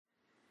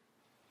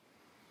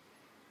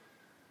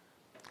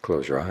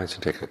Close your eyes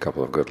and take a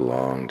couple of good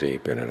long,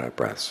 deep in and out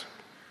breaths.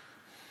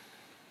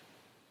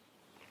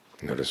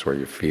 Notice where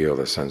you feel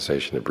the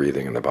sensation of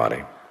breathing in the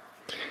body,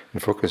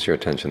 and focus your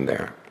attention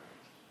there.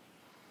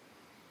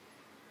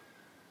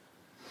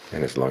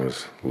 And as long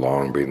as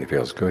long breathing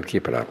feels good,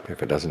 keep it up.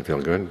 If it doesn't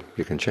feel good,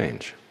 you can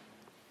change.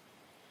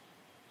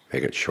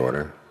 Make it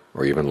shorter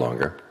or even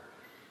longer,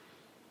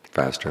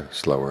 faster,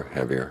 slower,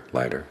 heavier,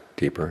 lighter,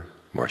 deeper,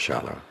 more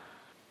shallow.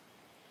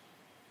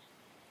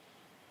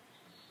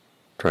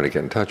 Try to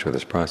get in touch with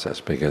this process,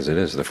 because it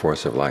is the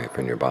force of life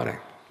in your body.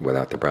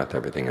 Without the breath,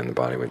 everything in the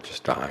body would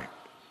just die.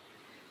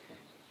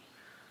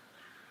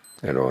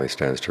 It only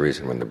stands to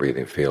reason when the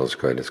breathing feels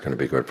good, it's going to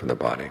be good for the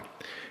body.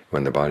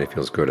 When the body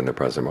feels good in the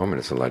present moment,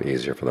 it's a lot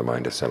easier for the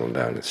mind to settle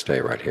down and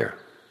stay right here.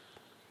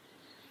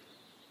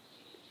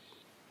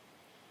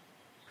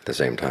 At the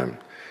same time,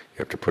 you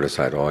have to put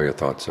aside all your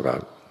thoughts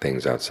about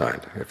things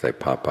outside. If they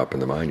pop up in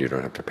the mind, you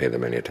don't have to pay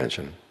them any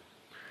attention.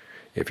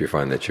 If you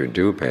find that you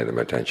do pay them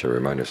attention,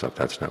 remind yourself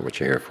that's not what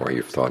you're here for.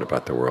 You've thought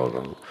about the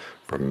world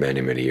for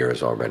many, many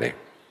years already.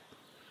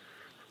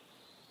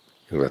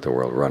 You let the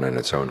world run on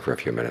its own for a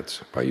few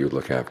minutes while you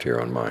look after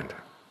your own mind.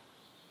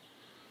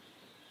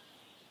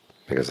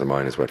 Because the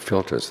mind is what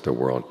filters the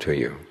world to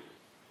you.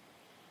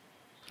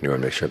 You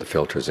want to make sure the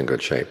filter is in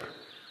good shape.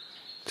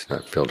 It's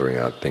not filtering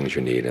out things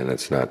you need, and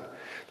it's not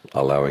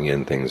allowing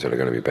in things that are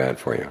going to be bad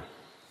for you.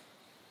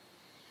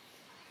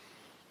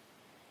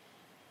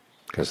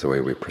 Because the way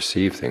we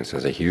perceive things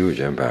has a huge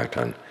impact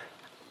on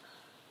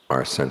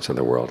our sense of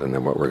the world and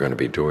then what we're going to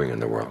be doing in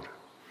the world.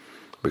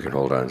 We can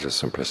hold on to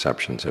some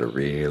perceptions that are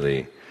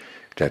really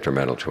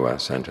detrimental to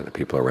us and to the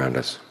people around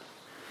us.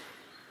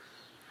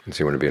 And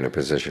so you want to be in a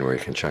position where you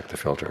can check the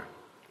filter,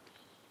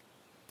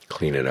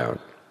 clean it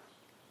out.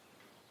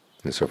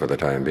 And so for the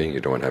time being, you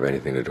don't want to have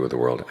anything to do with the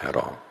world at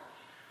all.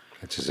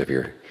 It's as if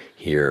you're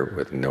here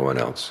with no one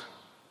else.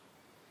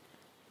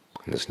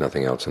 And there's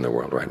nothing else in the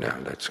world right now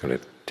that's going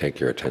to take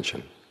your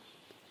attention.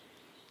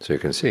 So you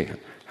can see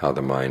how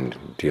the mind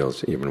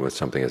deals even with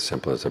something as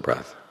simple as the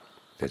breath.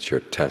 It's your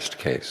test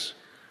case.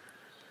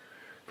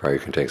 For you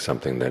can take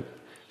something that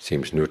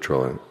seems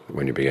neutral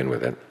when you begin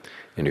with it,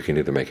 and you can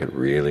either make it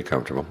really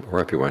comfortable, or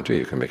if you want to,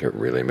 you can make it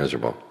really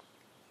miserable.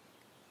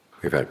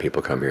 We've had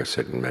people come here,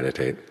 sit and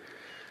meditate,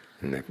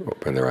 and they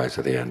open their eyes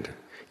at the end.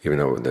 Even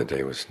though the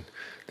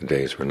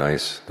days were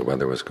nice, the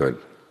weather was good,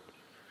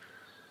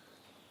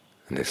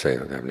 and they say,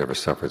 I've never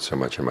suffered so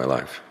much in my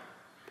life,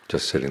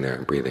 just sitting there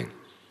and breathing.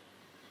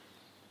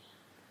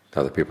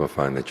 Other people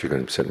find that you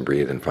can sit and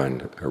breathe and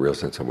find a real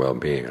sense of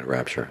well-being and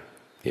rapture,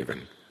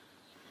 even.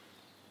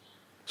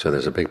 So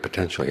there's a big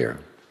potential here,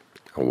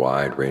 a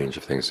wide range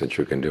of things that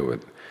you can do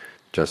with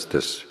just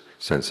this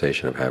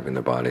sensation of having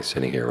the body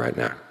sitting here right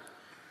now.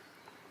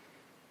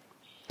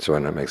 So why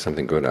not make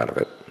something good out of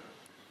it?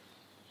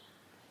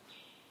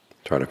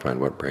 Try to find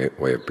what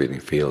way of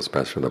breathing feels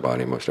best for the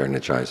body, most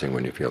energizing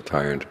when you feel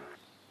tired,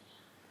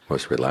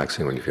 most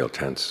relaxing when you feel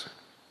tense.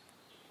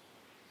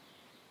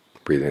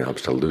 Breathing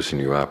helps to loosen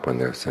you up when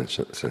there are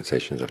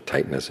sensations of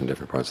tightness in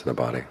different parts of the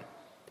body.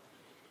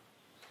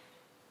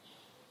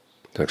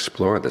 To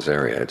explore this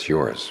area, it's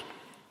yours.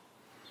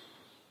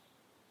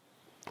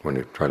 When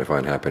you try to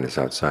find happiness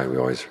outside, we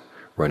always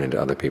run into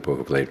other people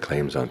who've laid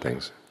claims on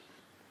things.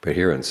 But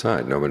here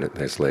inside, nobody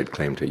has laid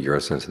claim to your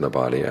sense of the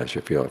body as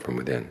you feel it from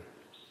within.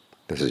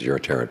 This is your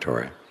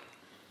territory.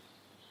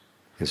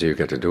 And so you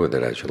get to do with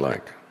it as you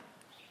like.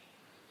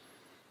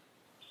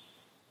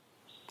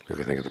 You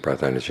can think of the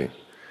breath energy.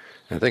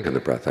 And think of the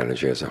breath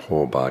energy as a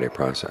whole body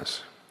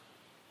process.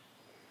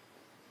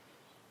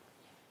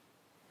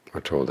 We're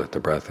told that the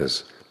breath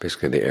is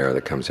basically the air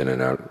that comes in and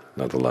out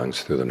of the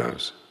lungs through the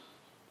nose.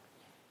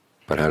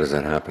 But how does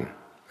that happen?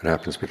 It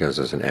happens because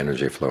there's an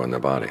energy flow in the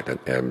body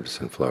that ebbs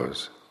and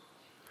flows.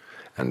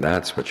 And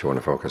that's what you want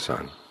to focus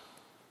on,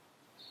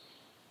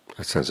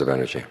 a sense of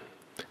energy.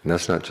 And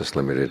that's not just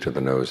limited to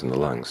the nose and the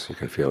lungs. You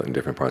can feel it in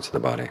different parts of the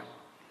body.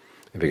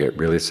 If you get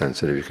really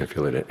sensitive, you can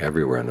feel it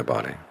everywhere in the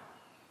body.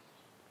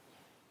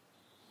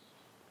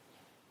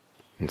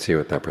 And see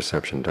what that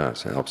perception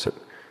does. It helps it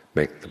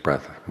make the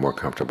breath more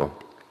comfortable,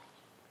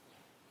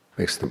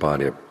 makes the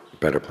body a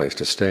better place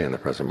to stay in the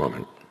present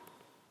moment.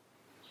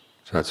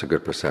 So that's a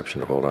good perception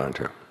to hold on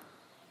to.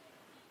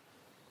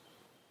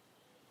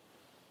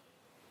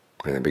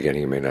 In the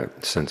beginning you may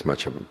not sense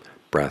much of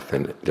breath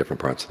in different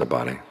parts of the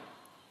body,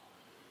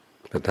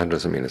 but that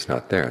doesn't mean it's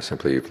not there,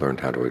 simply you've learned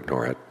how to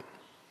ignore it.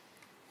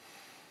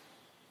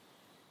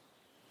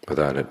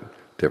 Without it,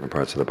 different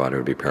parts of the body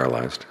would be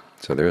paralyzed.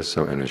 So there is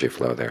some energy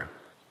flow there.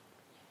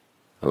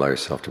 Allow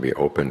yourself to be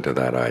open to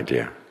that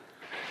idea,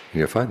 and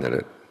you'll find that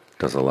it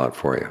does a lot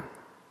for you.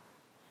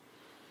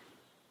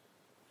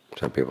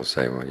 Some people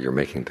say, well, you're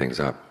making things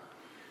up.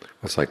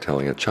 It's like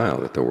telling a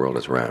child that the world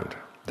is round.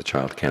 The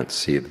child can't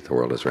see that the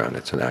world is round.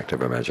 It's an act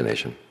of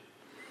imagination.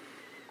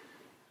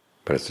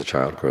 But as the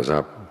child grows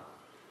up,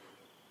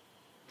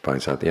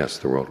 finds out, yes,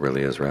 the world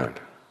really is round.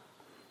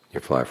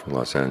 You fly from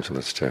Los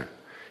Angeles to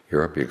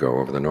Europe, you go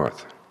over the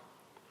north.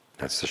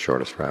 That's the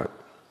shortest route.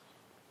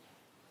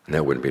 And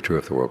that wouldn't be true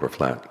if the world were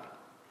flat.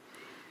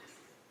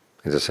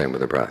 It's the same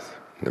with the breath.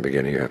 In the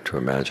beginning you have to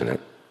imagine it,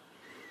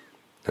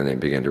 and then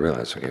begin to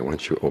realize, okay,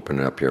 once you open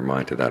up your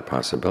mind to that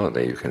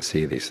possibility, you can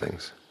see these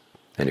things,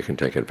 and you can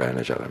take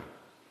advantage of them.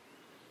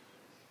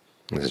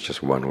 This is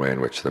just one way in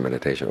which the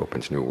meditation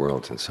opens new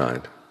worlds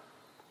inside.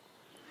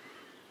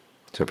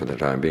 So for the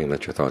time being,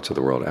 let your thoughts of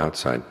the world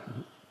outside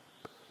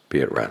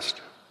be at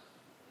rest,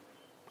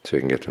 so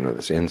you can get to know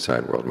this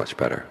inside world much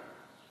better.